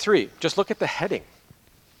 23, just look at the heading.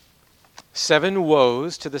 7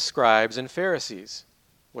 woes to the scribes and Pharisees.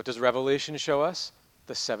 What does Revelation show us?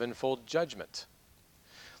 The sevenfold judgment.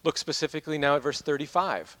 Look specifically now at verse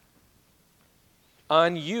 35.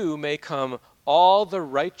 On you may come all the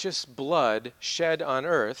righteous blood shed on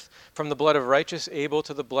earth, from the blood of righteous Abel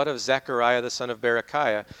to the blood of Zechariah the son of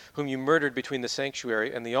Berechiah, whom you murdered between the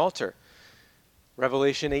sanctuary and the altar.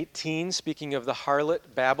 Revelation 18, speaking of the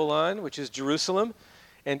harlot Babylon, which is Jerusalem,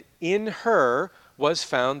 and in her was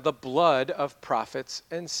found the blood of prophets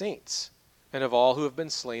and saints, and of all who have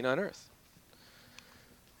been slain on earth.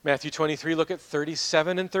 Matthew 23, look at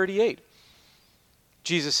 37 and 38.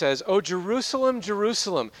 Jesus says, "O Jerusalem,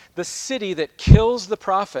 Jerusalem, the city that kills the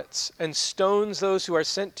prophets and stones those who are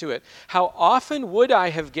sent to it, how often would I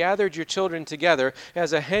have gathered your children together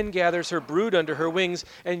as a hen gathers her brood under her wings,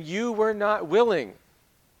 and you were not willing.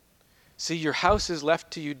 See, your house is left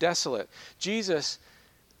to you desolate." Jesus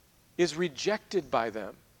is rejected by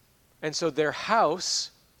them, and so their house,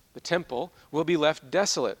 the temple, will be left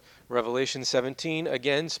desolate. Revelation 17,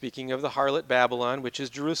 again, speaking of the harlot Babylon, which is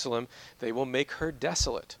Jerusalem, they will make her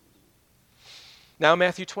desolate. Now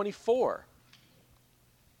Matthew 24,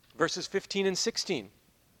 verses 15 and 16.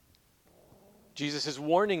 Jesus is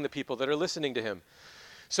warning the people that are listening to him.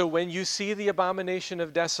 "So when you see the abomination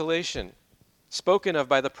of desolation, spoken of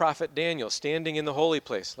by the prophet Daniel, standing in the holy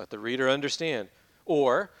place," let the reader understand.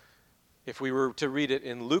 Or, if we were to read it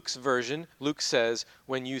in Luke's version, Luke says,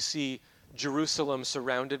 "when you see Jerusalem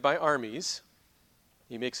surrounded by armies,"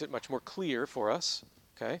 he makes it much more clear for us,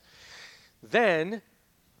 okay? "Then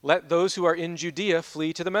let those who are in Judea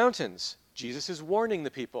flee to the mountains." Jesus is warning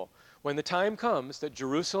the people, when the time comes that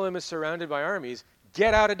Jerusalem is surrounded by armies,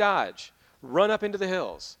 get out of Dodge, run up into the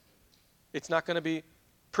hills. It's not going to be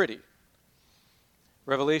pretty.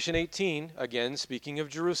 Revelation 18, again, speaking of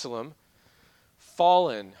Jerusalem,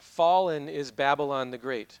 fallen is Babylon the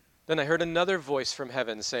Great. Then I heard another voice from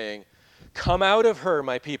heaven saying, "Come out of her,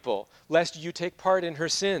 my people, lest you take part in her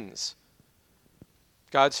sins."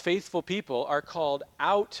 God's faithful people are called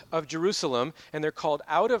out of Jerusalem, and they're called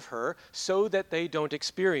out of her so that they don't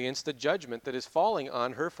experience the judgment that is falling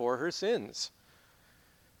on her for her sins.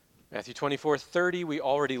 Matthew 24:30 we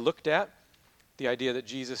already looked at, the idea that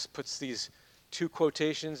Jesus puts these two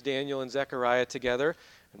quotations, Daniel and Zechariah, together.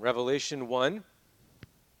 In Revelation 1,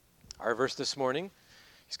 our verse this morning,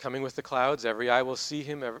 he's coming with the clouds. Every eye will see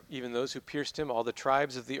him, even those who pierced him. All the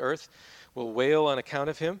tribes of the earth will wail on account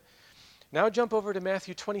of him. Now jump over to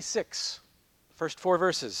Matthew 26, first 4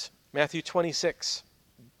 verses. Matthew 26.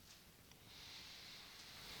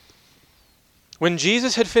 "When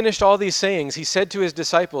Jesus had finished all these sayings, he said to his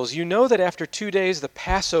disciples, 'You know that after 2 days the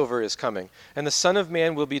Passover is coming, and the Son of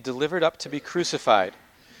Man will be delivered up to be crucified.'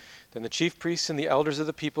 Then the chief priests and the elders of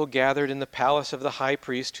the people gathered in the palace of the high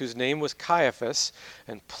priest, whose name was Caiaphas,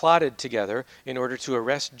 and plotted together in order to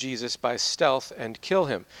arrest Jesus by stealth and kill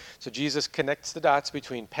him." So Jesus connects the dots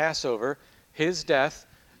between Passover, his death,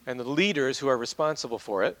 and the leaders who are responsible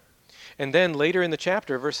for it. And then later in the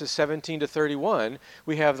chapter, verses 17 to 31,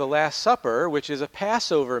 we have the Last Supper, which is a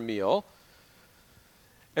Passover meal.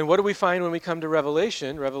 And what do we find when we come to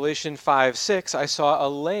Revelation? Revelation 5:6, "I saw a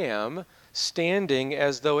lamb standing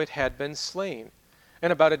as though it had been slain."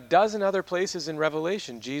 And about a dozen other places in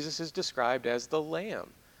Revelation, Jesus is described as the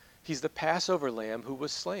lamb. He's the Passover lamb who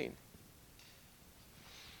was slain.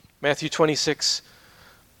 Matthew 26,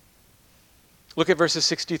 look at verses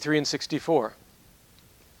 63 and 64.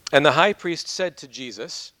 "And the high priest said to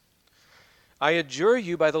Jesus, 'I adjure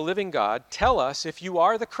you by the living God, tell us if you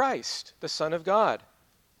are the Christ, the Son of God.'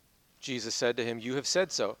 Jesus said to him, 'You have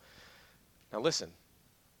said so.' Now listen.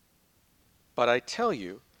 'But I tell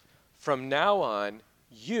you, from now on,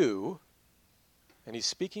 you,'" and he's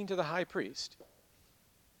speaking to the high priest,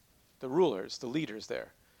 the rulers, the leaders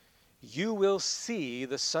there, "you will see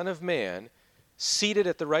the Son of Man seated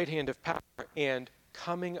at the right hand of power and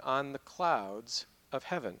coming on the clouds of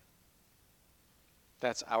heaven."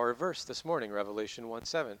 That's our verse this morning, Revelation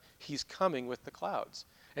 1:7. He's coming with the clouds,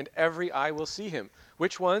 and every eye will see him.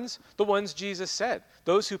 Which ones? The ones Jesus said,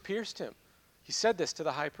 those who pierced him. He said this to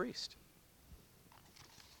the high priest.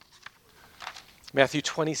 Matthew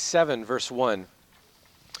 27, verse 1.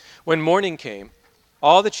 "When morning came,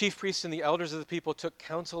 all the chief priests and the elders of the people took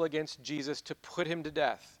counsel against Jesus to put him to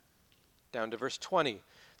death." Down to verse 20.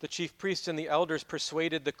 "The chief priests and the elders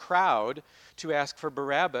persuaded the crowd to ask for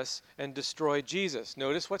Barabbas and destroy Jesus."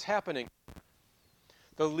 Notice what's happening.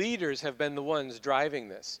 The leaders have been the ones driving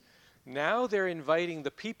this. Now they're inviting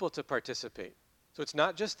the people to participate. So it's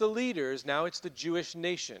not just the leaders, now it's the Jewish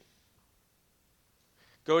nation.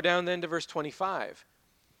 Go down then to verse 25.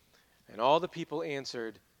 "And all the people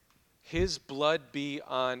answered, 'His blood be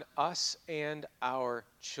on us and our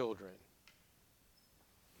children.'"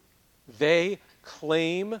 They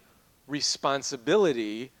claim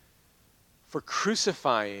responsibility for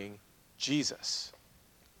crucifying Jesus.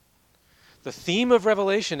 The theme of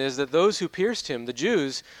Revelation is that those who pierced him, the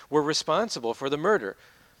Jews, were responsible for the murder.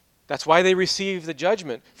 That's why they received the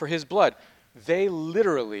judgment for his blood. They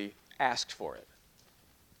literally asked for it.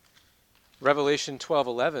 Revelation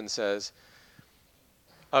 12:11 says,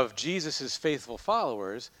 of Jesus' faithful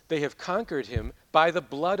followers, they have conquered him by the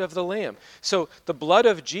blood of the Lamb. So the blood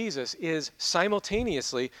of Jesus is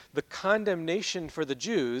simultaneously the condemnation for the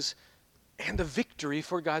Jews and the victory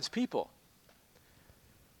for God's people.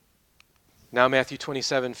 Now Matthew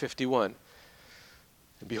 27:51.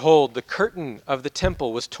 And behold, the curtain of the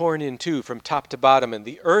temple was torn in two from top to bottom, and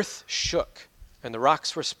the earth shook, and the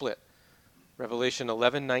rocks were split. Revelation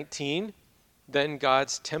 11:19. Then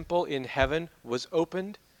God's temple in heaven was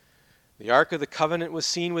opened. The ark of the covenant was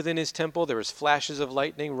seen within his temple. There was flashes of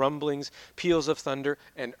lightning, rumblings, peals of thunder,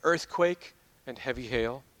 an earthquake, and heavy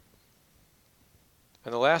hail.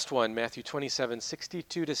 And the last one, Matthew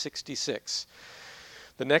 27:62-66.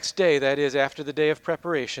 The next day, that is, after the day of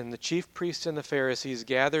preparation, the chief priests and the Pharisees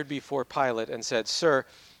gathered before Pilate and said, Sir,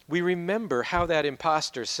 we remember how that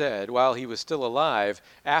impostor said, while he was still alive,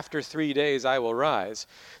 after 3 days I will rise.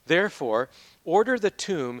 Therefore, order the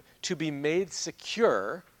tomb to be made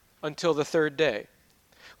secure until the third day,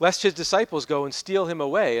 lest his disciples go and steal him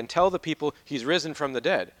away and tell the people he's risen from the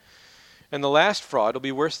dead. And the last fraud will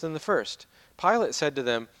be worse than the first. Pilate said to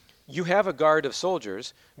them, You have a guard of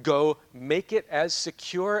soldiers. Go make it as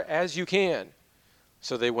secure as you can.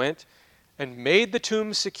 So they went and made the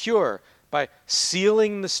tomb secure by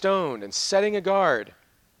sealing the stone and setting a guard.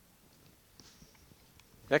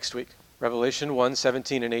 Next week, Revelation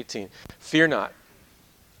 1:17-18. Fear not,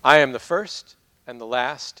 I am the first and the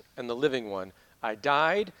last and the living one. I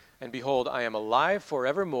died, and behold, I am alive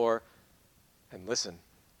forevermore. And listen,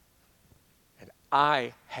 and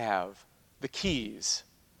I have the keys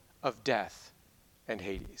of death and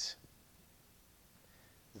Hades.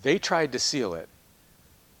 They tried to seal it.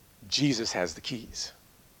 Jesus has the keys.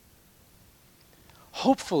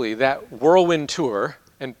 Hopefully that whirlwind tour,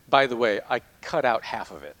 and by the way, I cut out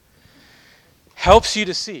half of it, helps you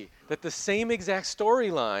to see that the same exact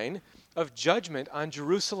storyline of judgment on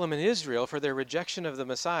Jerusalem and Israel for their rejection of the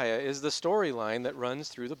Messiah is the storyline that runs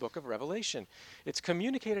through the book of Revelation. It's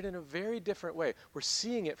communicated in a very different way. We're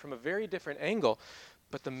seeing it from a very different angle,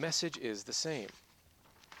 but the message is the same.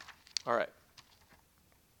 All right.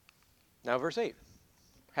 Now verse 8.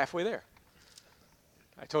 Halfway there.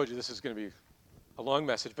 I told you this is going to be a long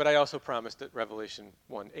message, but I also promised that Revelation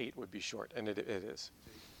 1:8 would be short, and it is.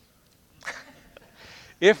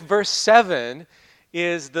 If verse 7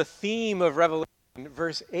 is the theme of Revelation,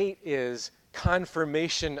 verse 8 is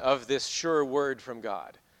confirmation of this sure word from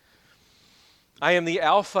God. I am the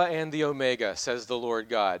Alpha and the Omega, says the Lord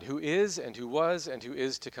God, who is and who was and who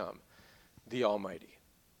is to come, the Almighty.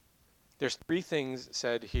 There's 3 things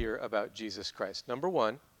said here about Jesus Christ. Number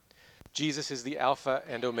 1, Jesus is the Alpha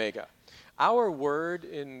and Omega. Our word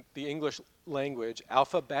in the English language,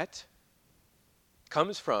 alphabet,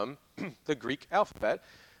 comes from the Greek alphabet.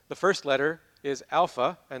 The first letter is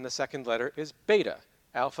alpha, and the second letter is beta,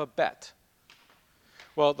 alphabet.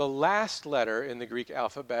 Well, the last letter in the Greek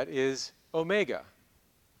alphabet is omega.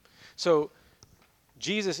 So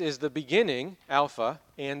Jesus is the beginning, alpha,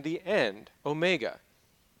 and the end, omega.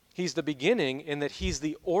 He's the beginning in that he's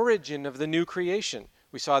the origin of the new creation.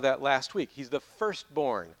 We saw that last week. He's the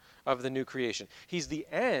firstborn of the new creation. He's the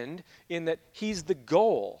end in that he's the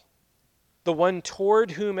goal, the one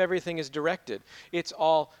toward whom everything is directed. It's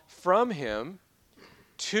all from him,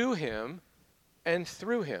 to him, and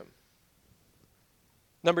through him.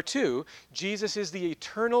 Number 2, Jesus is the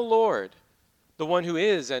eternal Lord, the one who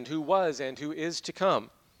is and who was and who is to come.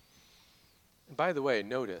 And by the way,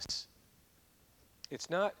 notice, it's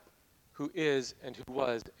not who is and who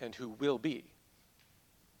was and who will be.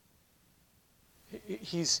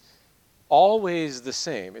 He's always the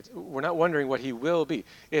same. We're not wondering what he will be.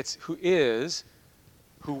 It's who is,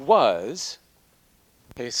 who was,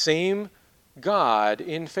 okay, same God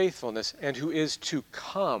in faithfulness, and who is to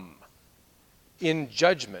come in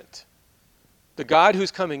judgment. The God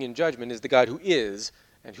who's coming in judgment is the God who is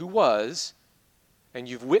and who was, and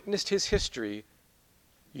you've witnessed his history.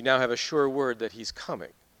 You now have a sure word that he's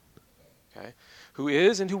coming. Okay? Who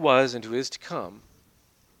is and who was and who is to come.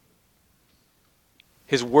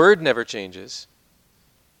 His word never changes.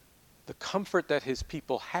 The comfort that his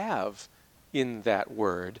people have in that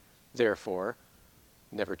word, therefore,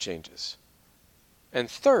 never changes.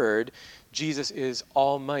 And third, Jesus is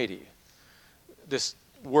almighty. This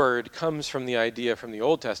word comes from the idea from the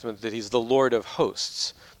Old Testament that he's the Lord of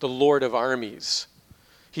hosts, the Lord of armies.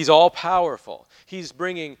 He's all-powerful. He's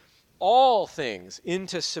bringing all things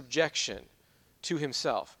into subjection to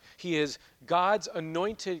himself. He is God's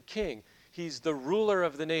anointed king. He's the ruler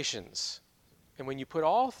of the nations. And when you put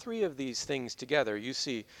all three of these things together, you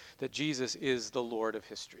see that Jesus is the Lord of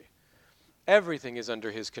history. Everything is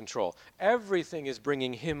under his control. Everything is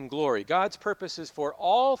bringing him glory. God's purposes for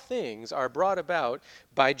all things are brought about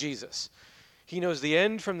by Jesus. He knows the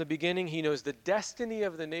end from the beginning. He knows the destiny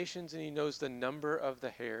of the nations, and he knows the number of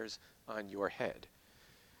the hairs on your head.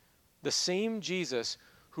 The same Jesus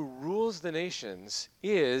who rules the nations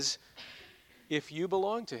is, if you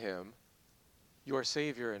belong to him, your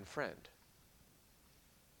Savior and friend.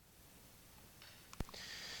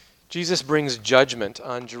 Jesus brings judgment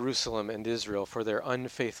on Jerusalem and Israel for their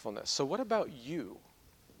unfaithfulness. So what about you?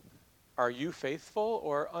 Are you faithful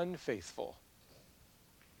or unfaithful?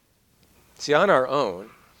 See, on our own,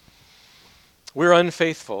 we're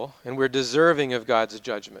unfaithful and we're deserving of God's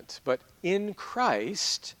judgment. But in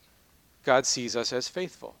Christ, God sees us as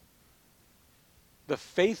faithful. The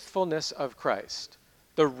faithfulness of Christ,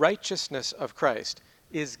 the righteousness of Christ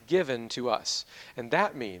is given to us. And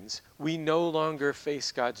that means we no longer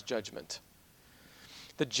face God's judgment.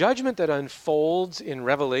 The judgment that unfolds in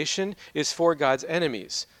Revelation is for God's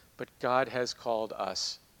enemies, but God has called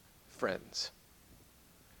us friends.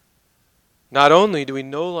 Not only do we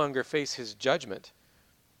no longer face his judgment,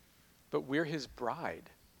 but we're his bride.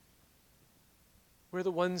 We're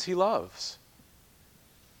the ones he loves.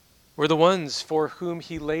 We're the ones for whom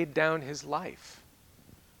he laid down his life.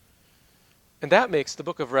 And that makes the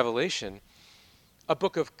book of Revelation a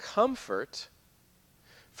book of comfort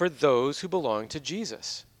for those who belong to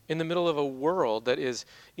Jesus in the middle of a world that is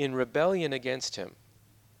in rebellion against him.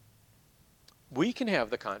 We can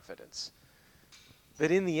have the confidence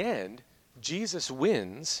that in the end, Jesus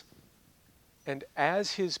wins, and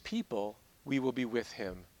as his people, we will be with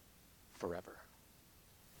him forever.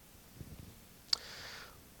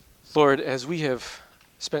 Lord, as we have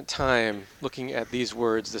spent time looking at these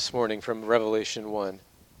words this morning from Revelation 1,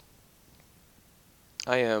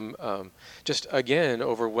 I am just again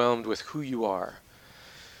overwhelmed with who you are.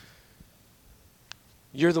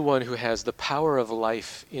 You're the one who has the power of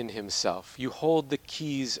life in himself. You hold the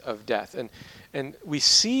keys of death. And we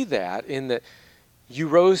see that in that you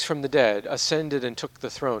rose from the dead, ascended and took the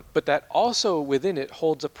throne. But that also within it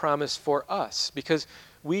holds a promise for us, because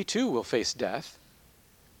we too will face death,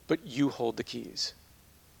 but you hold the keys.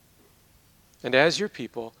 And as your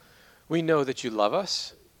people, we know that you love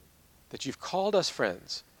us, that you've called us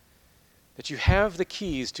friends, that you have the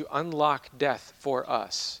keys to unlock death for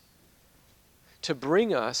us, to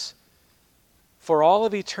bring us for all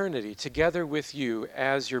of eternity together with you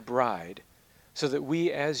as your bride, so that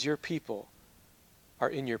we as your people are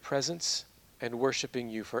in your presence and worshiping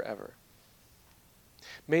you forever.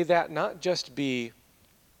 May that not just be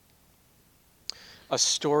a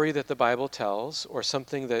story that the Bible tells or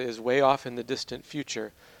something that is way off in the distant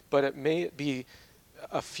future, but it may be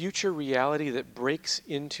a future reality that breaks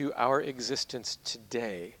into our existence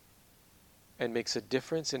today and makes a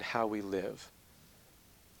difference in how we live.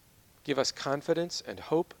 Give us confidence and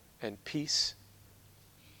hope and peace,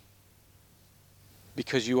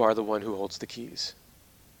 because you are the one who holds the keys.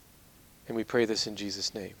 And we pray this in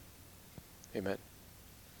Jesus' name. Amen.